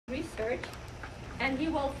research, and he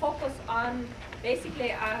will focus on basically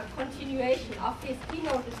a continuation of his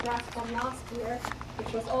keynote address from last year,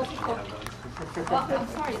 which was also I'm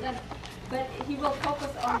sorry, but he will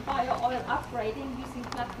focus on bio-oil upgrading using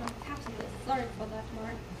platinum catalysts. Sorry for that,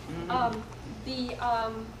 Mark.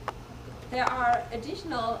 There are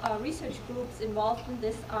additional research groups involved in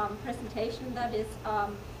this presentation. That is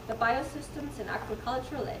the Biosystems and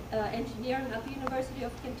Agricultural Engineering at the University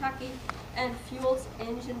of Kentucky, and Fuels,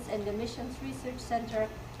 Engines and Emissions Research Center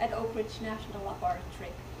at Oak Ridge National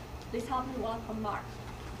Laboratory. Please help me welcome Mark.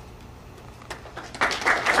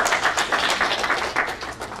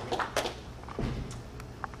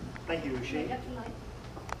 Thank you, Ushi.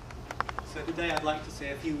 So today I'd like to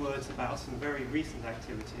say a few words about some very recent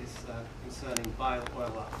activities concerning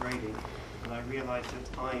bio-oil upgrading. And I realise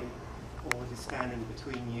that I'm always standing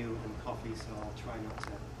between you and coffee, so I'll try not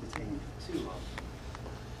to detain you for too long.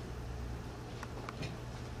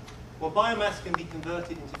 Well, biomass can be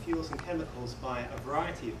converted into fuels and chemicals by a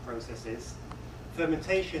variety of processes.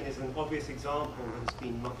 Fermentation is an obvious example that has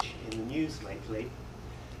been much in the news lately.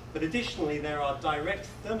 But additionally, there are direct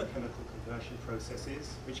thermochemical conversion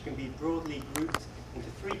processes, which can be broadly grouped into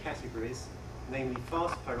three categories, namely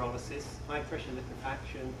fast pyrolysis, high-pressure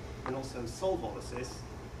liquefaction, and also solvolysis,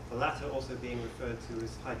 the latter also being referred to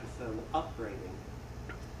as hydrothermal upgrading.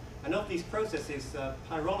 And of these processes,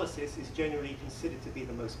 pyrolysis is generally considered to be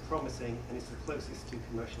the most promising and is the closest to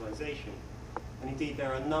commercialization. And indeed,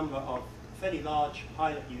 there are a number of fairly large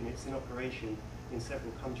pilot units in operation in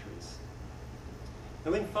several countries.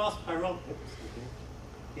 Now, in fast pyrolysis,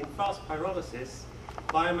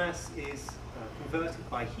 biomass is converted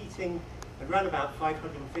by heating at around about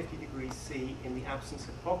 550 degrees C in the absence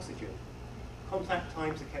of oxygen. Contact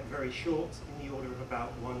times are kept very short, in the order of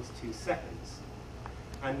about 1 to 2 seconds.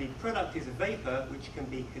 And the product is a vapor which can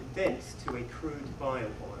be condensed to a crude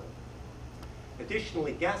bio-oil.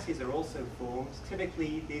 Additionally, gases are also formed.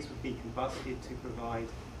 Typically, these would be combusted to provide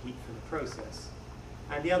heat for the process.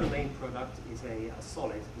 And the other main product is a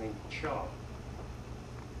solid named char.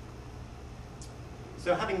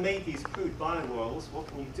 So having made these crude bio-oils, what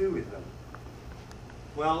can you do with them?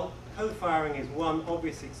 Well, co-firing is one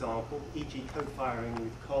obvious example, e.g. co-firing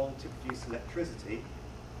with coal to produce electricity.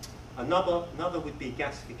 Another would be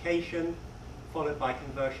gasification, followed by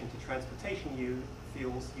conversion to transportation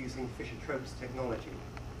fuels using Fischer-Tropsch technology.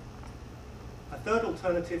 A third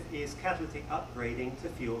alternative is catalytic upgrading to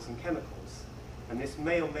fuels and chemicals. And this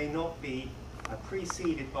may or may not be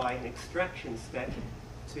preceded by an extraction step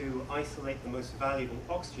to isolate the most valuable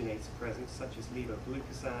oxygenates present, such as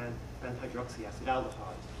levoglucosan and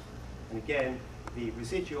hydroxyacitaldehyde. And again, the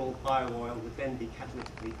residual bio-oil would then be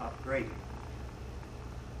catalytically upgraded.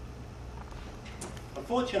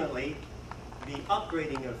 Unfortunately, the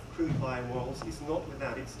upgrading of crude bio-oils is not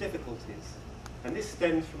without its difficulties. And this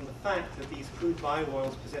stems from the fact that these crude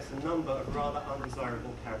bio-oils possess a number of rather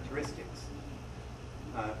undesirable characteristics.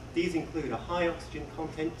 These include a high oxygen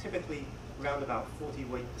content, typically around about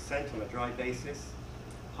 48% on a dry basis,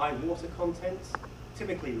 high water content,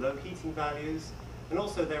 typically low heating values, and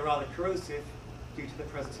also they're rather corrosive due to the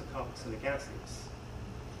presence of carboxylic acids.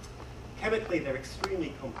 Chemically, they're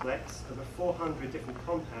extremely complex. Over 400 different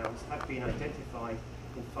compounds have been identified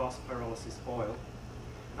in fast pyrolysis oil.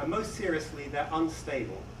 And most seriously, they're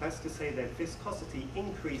unstable. That's to say their viscosity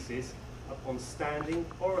increases upon standing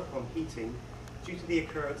or upon heating due to the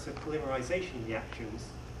occurrence of polymerization reactions,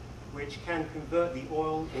 which can convert the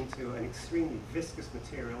oil into an extremely viscous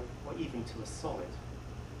material or even to a solid.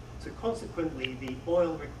 So consequently, the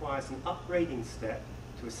oil requires an upgrading step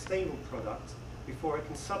to a stable product before it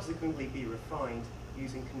can subsequently be refined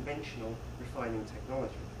using conventional refining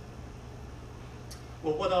technology.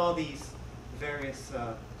 Well, what are these various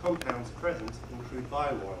compounds present in crude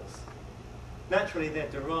bio-oils? Naturally, they're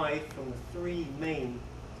derived from the three main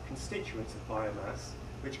constituents of biomass,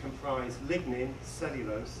 which comprise lignin,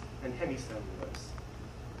 cellulose, and hemicellulose.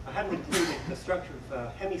 I haven't included the structure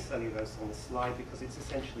of hemicellulose on the slide because it's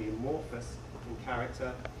essentially amorphous in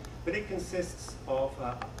character, but it consists of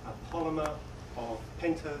a polymer of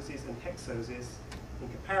pentoses and hexoses. In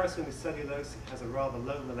comparison with cellulose, it has a rather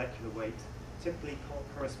low molecular weight, typically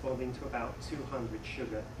corresponding to about 200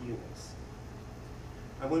 sugar units.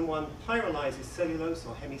 And when one pyrolyzes cellulose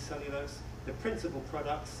or hemicellulose, the principal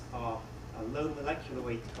products are low molecular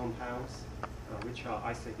weight compounds, which are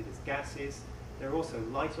isolated as gases. There are also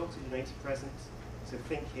light oxygenates present, so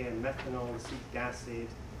think here methanol, acetic acid,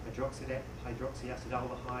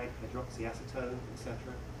 hydroxyacitaldehyde, hydroxyacetone, etc.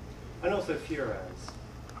 And also furans.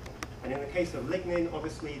 And in the case of lignin,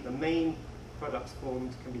 obviously the main products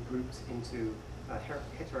formed can be grouped into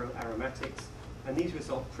heteroaromatics, and these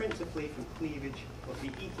result principally from cleavage of the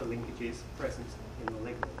ether linkages present in the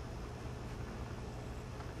lignin.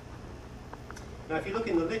 Now, if you look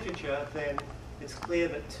in the literature, then it's clear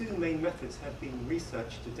that two main methods have been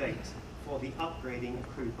researched to date for the upgrading of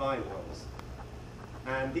crude bio-oils.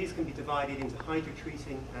 And these can be divided into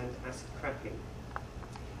hydrotreating and acid cracking.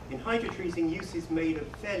 In hydrotreating, use is made of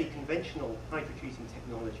fairly conventional hydrotreating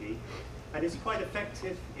technology, and it's quite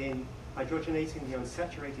effective in hydrogenating the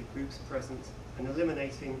unsaturated groups present and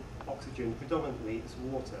eliminating oxygen predominantly as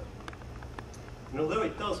water. And although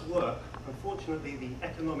it does work, unfortunately the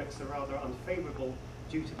economics are rather unfavorable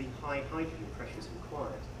due to the high hydrogen pressures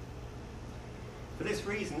required. For this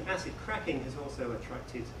reason, acid cracking has also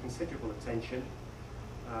attracted considerable attention,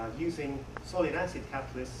 using solid acid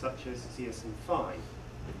catalysts such as ZSM5.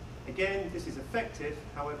 Again, this is effective,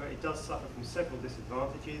 however it does suffer from several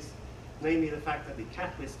disadvantages, namely the fact that the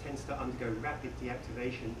catalyst tends to undergo rapid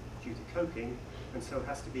deactivation due to coking, and so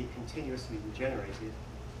has to be continuously regenerated.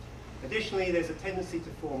 Additionally, there's a tendency to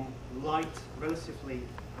form light products of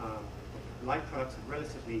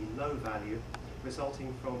relatively low value,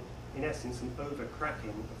 resulting from, in essence, an over-cracking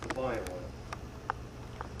of the bio-oil.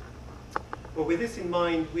 Well, with this in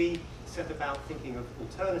mind, we set about thinking of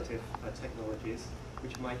alternative technologies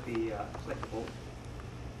which might be applicable.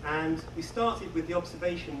 And we started with the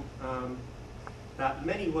observation that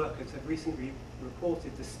many workers have recently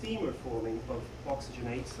reported the steam reforming of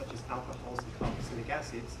oxygenates such as alcohols and carboxylic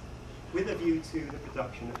acids with a view to the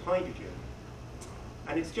production of hydrogen.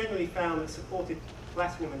 And it's generally found that supported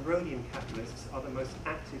platinum and rhodium catalysts are the most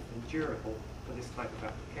active and durable for this type of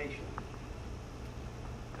application.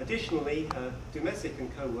 Additionally, Dumesic and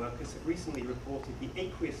co-workers have recently reported the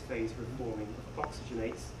aqueous phase reforming of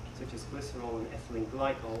oxygenates such as glycerol and ethylene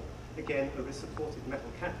glycol, again over supported metal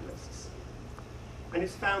catalysts. And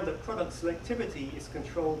it's found that product selectivity is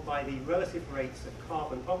controlled by the relative rates of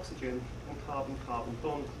carbon-oxygen and carbon-carbon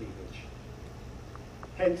bond cleavage.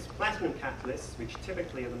 Hence, platinum catalysts, which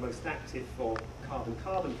typically are the most active for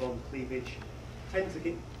carbon-carbon bond cleavage, tend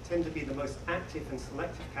to be the most active and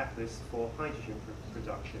selective catalysts for hydrogen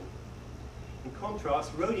production. In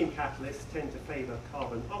contrast, rhodium catalysts tend to favor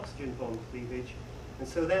carbon-oxygen bond cleavage, and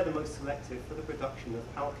so they're the most selective for the production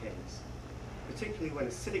of alkanes, particularly when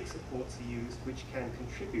acidic supports are used, which can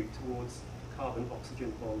contribute towards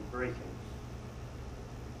carbon-oxygen bond breaking.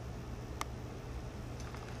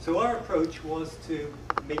 So our approach was to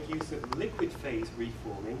make use of liquid phase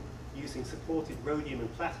reforming using supported rhodium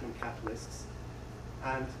and platinum catalysts,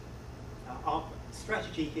 and our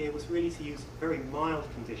strategy here was really to use very mild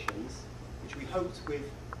conditions, which we hoped with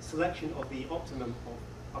selection of the optimum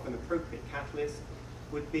of an appropriate catalyst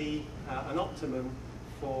would be an optimum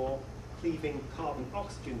for cleaving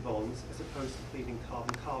carbon-oxygen bonds as opposed to cleaving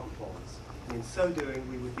carbon-carbon bonds. And in so doing,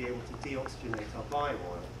 we would be able to deoxygenate our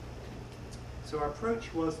bio-oil. So our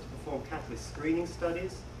approach was to perform catalyst screening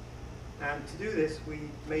studies, and to do this, we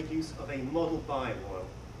made use of a model bio-oil.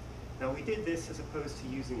 Now, we did this as opposed to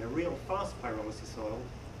using a real fast pyrolysis oil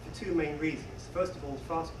for two main reasons. First of all,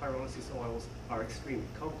 fast pyrolysis oils are extremely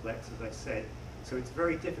complex, as I said, so it's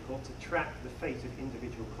very difficult to track the fate of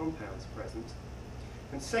individual compounds present.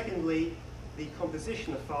 And secondly, the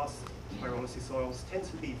composition of fast pyrolysis oils tends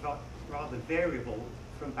to be rather variable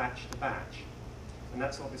from batch to batch. And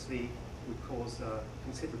that's obviously would cause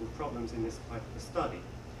considerable problems in this type of a study.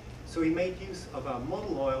 So we made use of a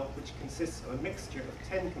model oil which consists of a mixture of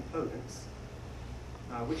 10 components,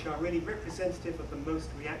 which are really representative of the most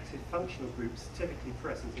reactive functional groups typically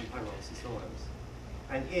present in pyrolysis oils.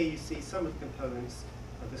 And here you see some of the components,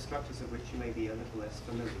 the structures of which you may be a little less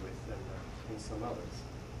familiar with than in some others.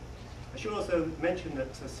 I should also mention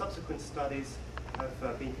that subsequent studies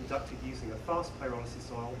have been conducted using a fast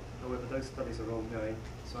pyrolysis oil. However, those studies are ongoing,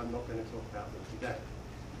 so I'm not going to talk about them today.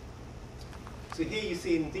 So here you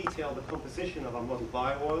see in detail the composition of our model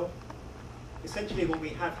bio-oil. Essentially what we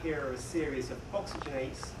have here are a series of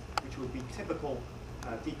oxygenates, which will be typical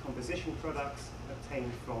decomposition products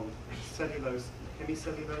obtained from cellulose and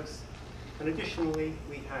hemicellulose. And additionally,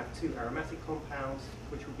 we have two aromatic compounds,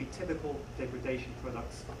 which will be typical degradation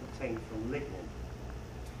products obtained from lignin.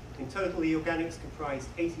 In total, the organics comprise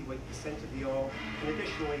 80% of the oil, and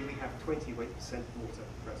additionally, we have 20% water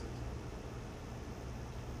present.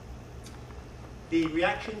 The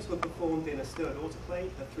reactions were performed in a stirred autoclave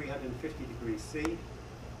at 350 degrees C.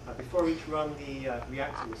 Before each run, the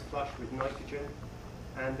reactor was flushed with nitrogen,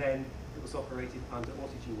 and then it was operated under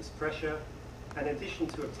autogenous pressure. In addition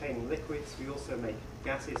to obtaining liquids, we also make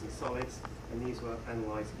gases and solids, and these were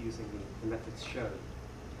analyzed using the methods shown.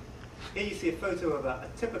 Here you see a photo of a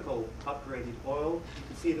typical upgraded oil. You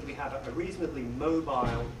can see that we have a reasonably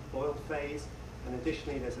mobile oil phase, and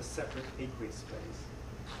additionally there's a separate aqueous phase.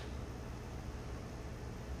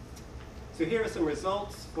 So here are some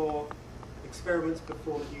results for experiments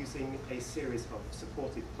performed using a series of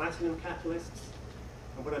supported platinum catalysts.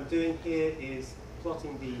 And what I'm doing here is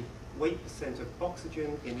plotting the weight percent of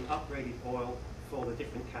oxygen in the upgraded oil for the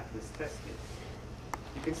different catalysts tested.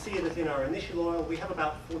 You can see that in our initial oil we have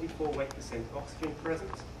about 44 weight percent oxygen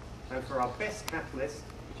present, and for our best catalyst,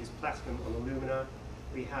 which is platinum on alumina,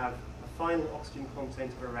 we have a final oxygen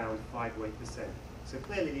content of around 5 weight percent. So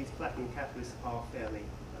clearly these platinum catalysts are fairly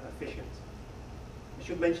efficient. I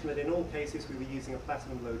should mention that in all cases we were using a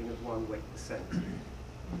platinum loading of 1 weight percent.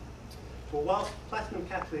 Well, whilst platinum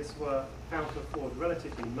catalysts were found to afford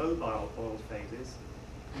relatively mobile oil phases,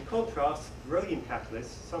 in contrast, rhodium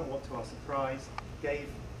catalysts, somewhat to our surprise, gave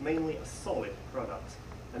mainly a solid product,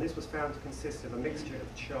 and this was found to consist of a mixture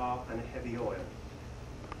of char and a heavy oil.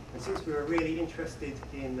 And since we were really interested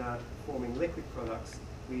in forming liquid products,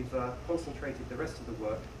 we've concentrated the rest of the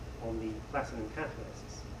work on the platinum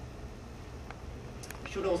catalysts. I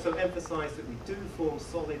should also emphasize that we do form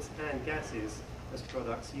solids and gases as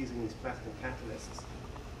products using these platinum catalysts.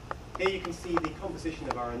 Here you can see the composition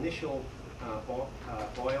of our initial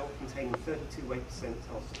oil containing 32 weight percent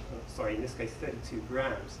of, in this case 32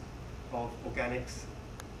 grams of organics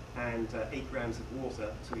and 8 grams of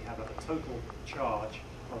water, so we have a total charge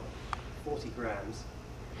of 40 grams.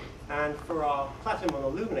 And for our platinum on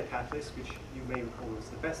alumina catalyst, which you may recall was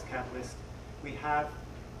the best catalyst, we have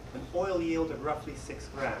an oil yield of roughly 6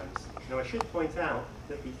 grams. Now I should point out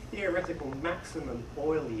that the theoretical maximum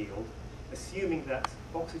oil yield, assuming that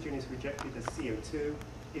oxygen is rejected as CO2,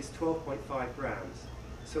 is 12.5 grams.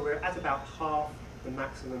 So we're at about half the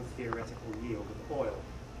maximum theoretical yield of oil.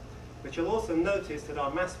 But you'll also notice that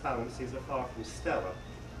our mass balances are far from stellar.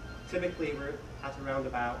 Typically we're at around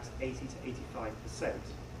about 80 to 85%.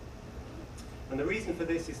 And the reason for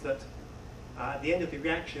this is that at the end of the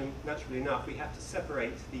reaction, naturally enough, we have to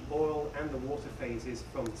separate the oil and the water phases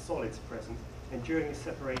from the solids present, and during this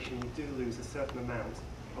separation you do lose a certain amount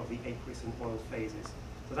of the aqueous and oil phases.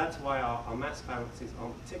 So that's why our mass balances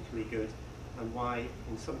aren't particularly good, and why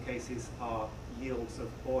in some cases our yields of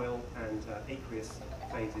oil and aqueous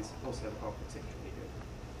phases also aren't particularly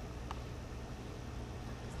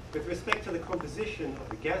good. With respect to the composition of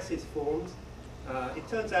the gases formed, it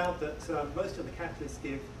turns out that most of the catalysts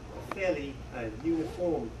give a fairly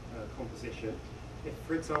uniform composition. If,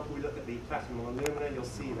 for example, we look at the platinum on alumina, you'll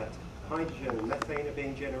see that hydrogen and methane are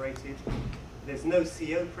being generated. There's no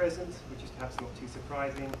CO present, which is perhaps not too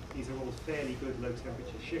surprising. These are all fairly good low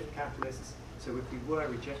temperature shift catalysts, so if we were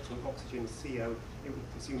rejecting oxygen and CO, it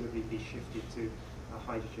would presumably be shifted to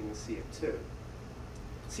hydrogen and CO2.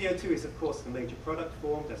 CO2 is of course the major product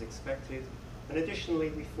formed as expected, and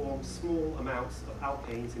additionally we form small amounts of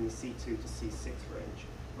alkanes in the C2 to C6 range,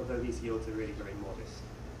 although these yields are really very modest.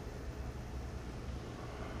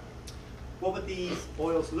 What would these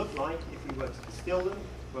oils look like if we were to distill them?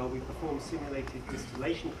 Well, we performed simulated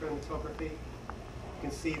distillation chromatography. You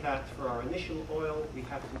can see that for our initial oil, we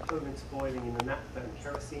have components boiling in the naphtha and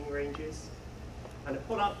kerosene ranges. And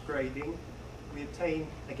upon upgrading, we obtain,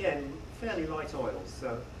 again, fairly light oils.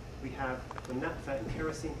 So we have the naphtha and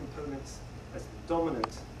kerosene components as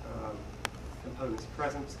dominant components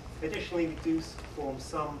present. Additionally, we do form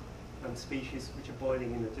some species which are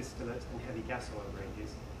boiling in the distillate and heavy gas oil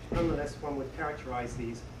ranges. Nonetheless, one would characterize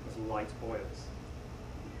these as light oils.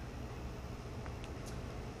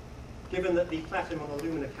 Given that the platinum on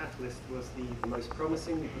alumina catalyst was the most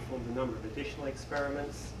promising, we performed a number of additional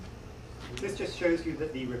experiments. This just shows you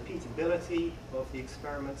that the repeatability of the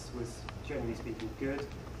experiments was, generally speaking, good.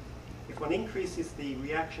 If one increases the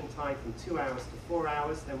reaction time from 2 hours to 4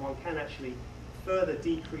 hours, then one can actually further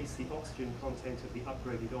decrease the oxygen content of the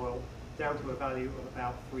upgraded oil down to a value of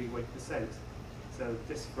about 3 weight percent. So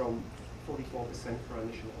this from 44% for our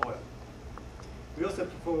initial oil. We also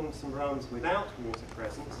performed some runs without water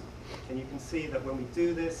present, and you can see that when we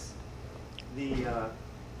do this, the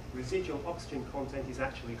residual oxygen content is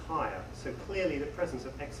actually higher. So clearly the presence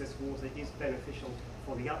of excess water is beneficial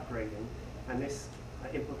for the upgrading, and this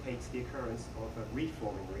implicates the occurrence of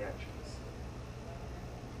reforming reactions.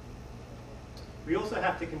 We also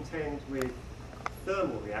have to contend with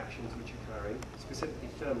thermal reactions which are occurring, specifically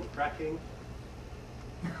thermal cracking.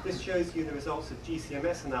 This shows you the results of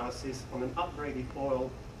GCMS analysis on an upgraded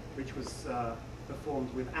oil which was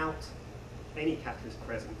performed without any catalyst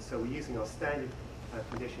present. So we're using our standard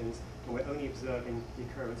conditions, and we're only observing the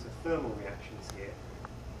occurrence of thermal reactions here.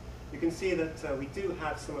 You can see that we do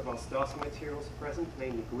have some of our starting materials present,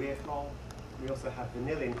 namely guaiacol. We also have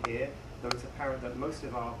vanillin here, though it's apparent that most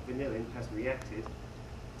of our vanillin has reacted.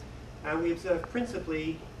 And we observe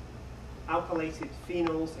principally alkylated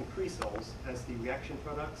phenols and cresols as the reaction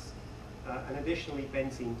products, and additionally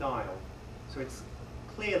benzene diol. So it's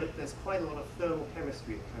clear that there's quite a lot of thermal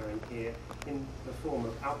chemistry occurring here in the form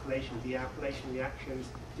of alkylation, dealkylation reactions,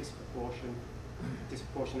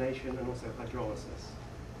 disproportionation, and also hydrolysis.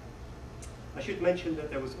 I should mention that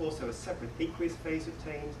there was also a separate aqueous phase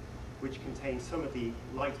obtained, which contains some of the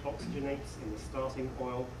light oxygenates in the starting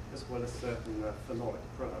oil, as well as certain phenolic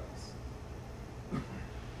products.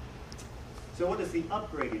 So what does the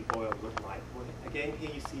upgraded oil look like? Well, again,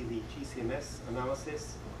 here you see the GCMS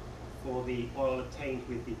analysis for the oil obtained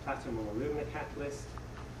with the platinum or alumina catalyst.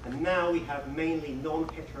 And now we have mainly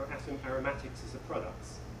non-heteroatom aromatics as the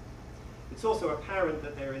products. It's also apparent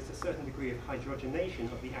that there is a certain degree of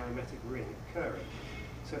hydrogenation of the aromatic ring occurring.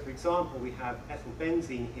 So for example, we have ethyl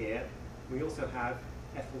benzene here. We also have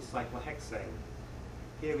ethyl cyclohexane.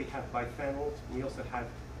 Here we have biphenyl. We also have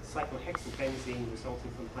cyclohexylbenzene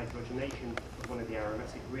resulting from hydrogenation of one of the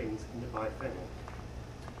aromatic rings in the biphenyl.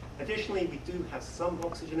 Additionally, we do have some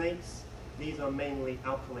oxygenates. These are mainly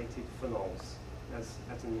alkylated phenols, as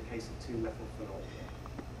in the case of 2-methylphenol.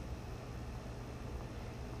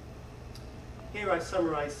 Here I've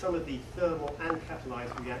summarized some of the thermal and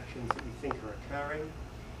catalyzed reactions that we think are occurring.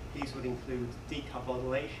 These would include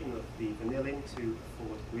decarbonylation of the vanillin to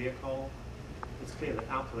afford glycol. It's clear that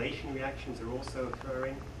alkylation reactions are also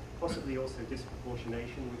occurring, possibly also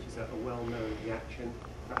disproportionation, which is a well-known reaction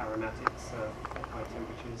for aromatics at high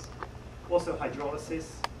temperatures. Also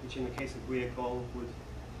hydrolysis, which in the case of glycol would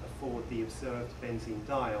afford the observed benzene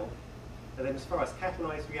diol. And then as far as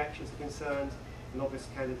catalyzed reactions are concerned, an obvious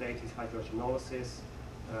candidate is hydrogenolysis,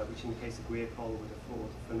 which in the case of glycol would afford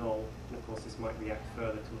phenol, and of course this might react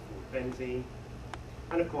further to afford benzene.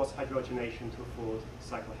 And of course hydrogenation to afford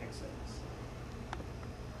cyclohexanes.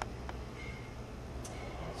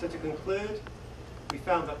 So to conclude, we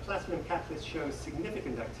found that platinum catalyst shows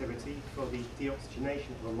significant activity for the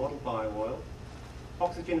deoxygenation of a model bio-oil.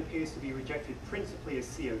 Oxygen appears to be rejected principally as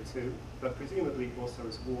CO2, but presumably also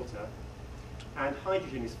as water. And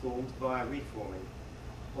hydrogen is formed via reforming,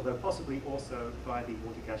 although possibly also by the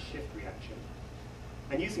water-gas shift reaction.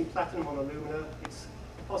 And using platinum on alumina, it's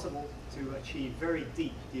possible to achieve very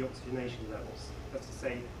deep deoxygenation levels. That's to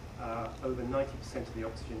say, over 90% of the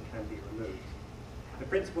oxygen can be removed. The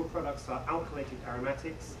principal products are alkylated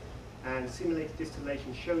aromatics, and simulated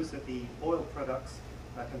distillation shows that the oil products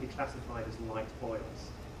can be classified as light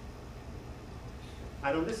oils.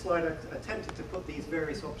 And on this slide, I've attempted to put these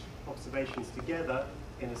various observations together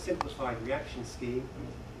in a simplified reaction scheme.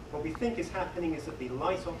 What we think is happening is that the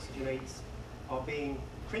light oxygenates are being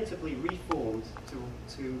principally reformed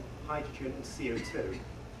to hydrogen and CO2.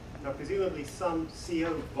 Now, presumably some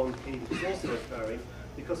CO bond cleavage is also occurring,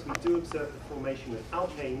 because we do observe the formation of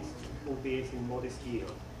alkanes, albeit in modest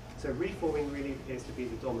yield. So reforming really appears to be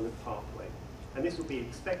the dominant pathway. And this will be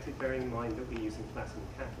expected, bearing in mind that we're using platinum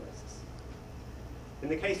catalysts. In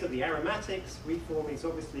the case of the aromatics, reforming is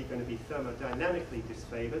obviously going to be thermodynamically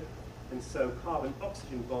disfavored, and so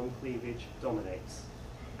carbon-oxygen bond cleavage dominates.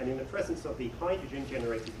 And in the presence of the hydrogen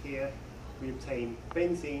generated here, we obtain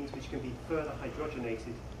benzenes which can be further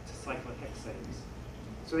hydrogenated to cyclohexanes.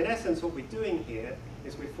 So in essence, what we're doing here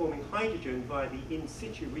is we're forming hydrogen via the in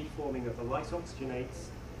situ reforming of the light oxygenates,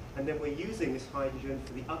 and then we're using this hydrogen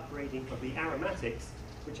for the upgrading of the aromatics,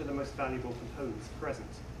 which are the most valuable components present.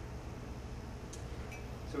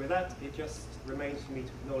 So with that, it just remains for me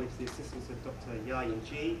to acknowledge the assistance of Dr. Yayan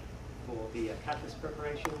Ji for the catalyst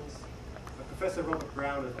preparations. Professor Robert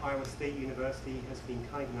Brown of Iowa State University has been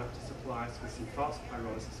kind enough to supply us with some fast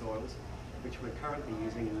pyrolysis oils, which we're currently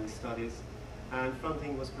using in these studies. And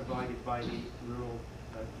funding was provided by the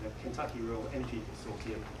Kentucky Rural Energy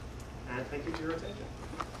Consortium. And thank you for your attention.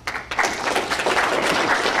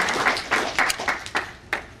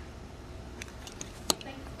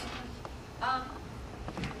 Thank you.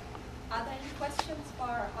 Are there any questions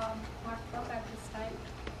for Mark Crocker at this time?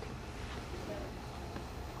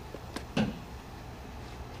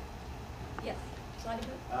 Yes,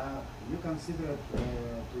 Vladimir? You considered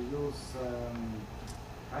to use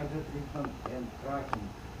hydrotreatment and cracking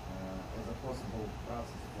as a possible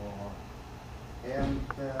process for, and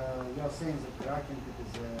you are saying that cracking it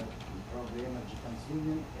is probably energy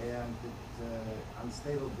consuming and it's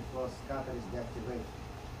unstable because cutter is deactivated.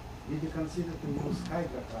 Did you consider to use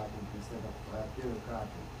hydrocracking instead of pure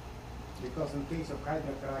cracking? Because in case of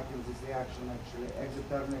hydrocracking, this reaction actually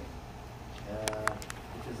exothermic,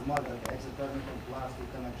 which is moderate exothermic, and plus you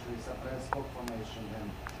can actually suppress coke formation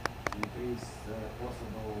and increase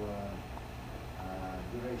possible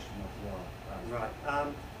duration of your process. Right.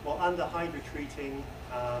 Well, under hydrotreating,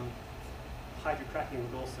 hydrocracking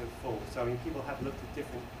would also fall. So I mean, people have looked at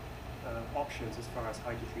different options as far as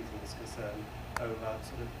hydrotreating is concerned over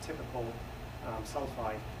sort of typical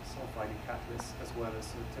sulfide catalysts as well as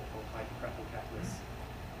sort of typical hydrocracking catalysts.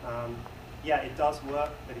 Yeah, it does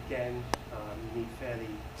work, but again, you need fairly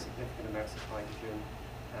significant amounts of hydrogen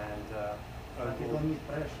and But you don't need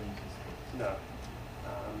pressure in this case. no.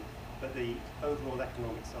 But the overall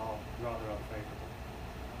economics are rather unfavorable.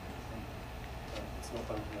 It's not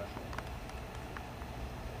uncommercial.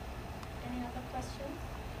 Any other questions?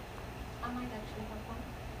 I might actually have one.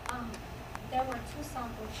 There were two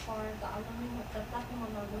samples for the aluminum, the platinum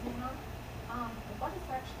and aluminum. What is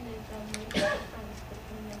actually the major difference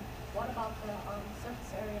between them? What about the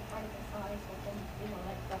surface area, particle size, or then,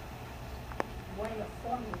 like the way of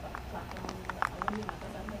forming the platinum and the aluminum?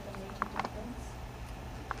 Does that make a major difference?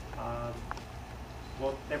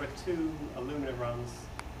 Well, there were two alumina runs.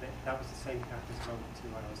 That was the same catalyst run for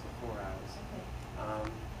 2 hours or 4 hours. Okay.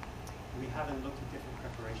 We haven't looked at different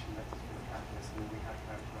preparation methods for the catalyst, and we have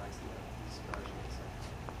characterized the dispersion, etc.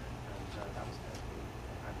 And that was fairly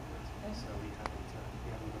adequate. Okay. So we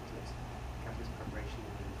haven't looked at catalyst preparation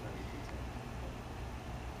in any further detail.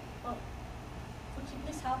 Well, would you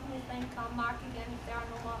please help me thank Mark again if there are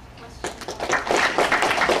no more questions?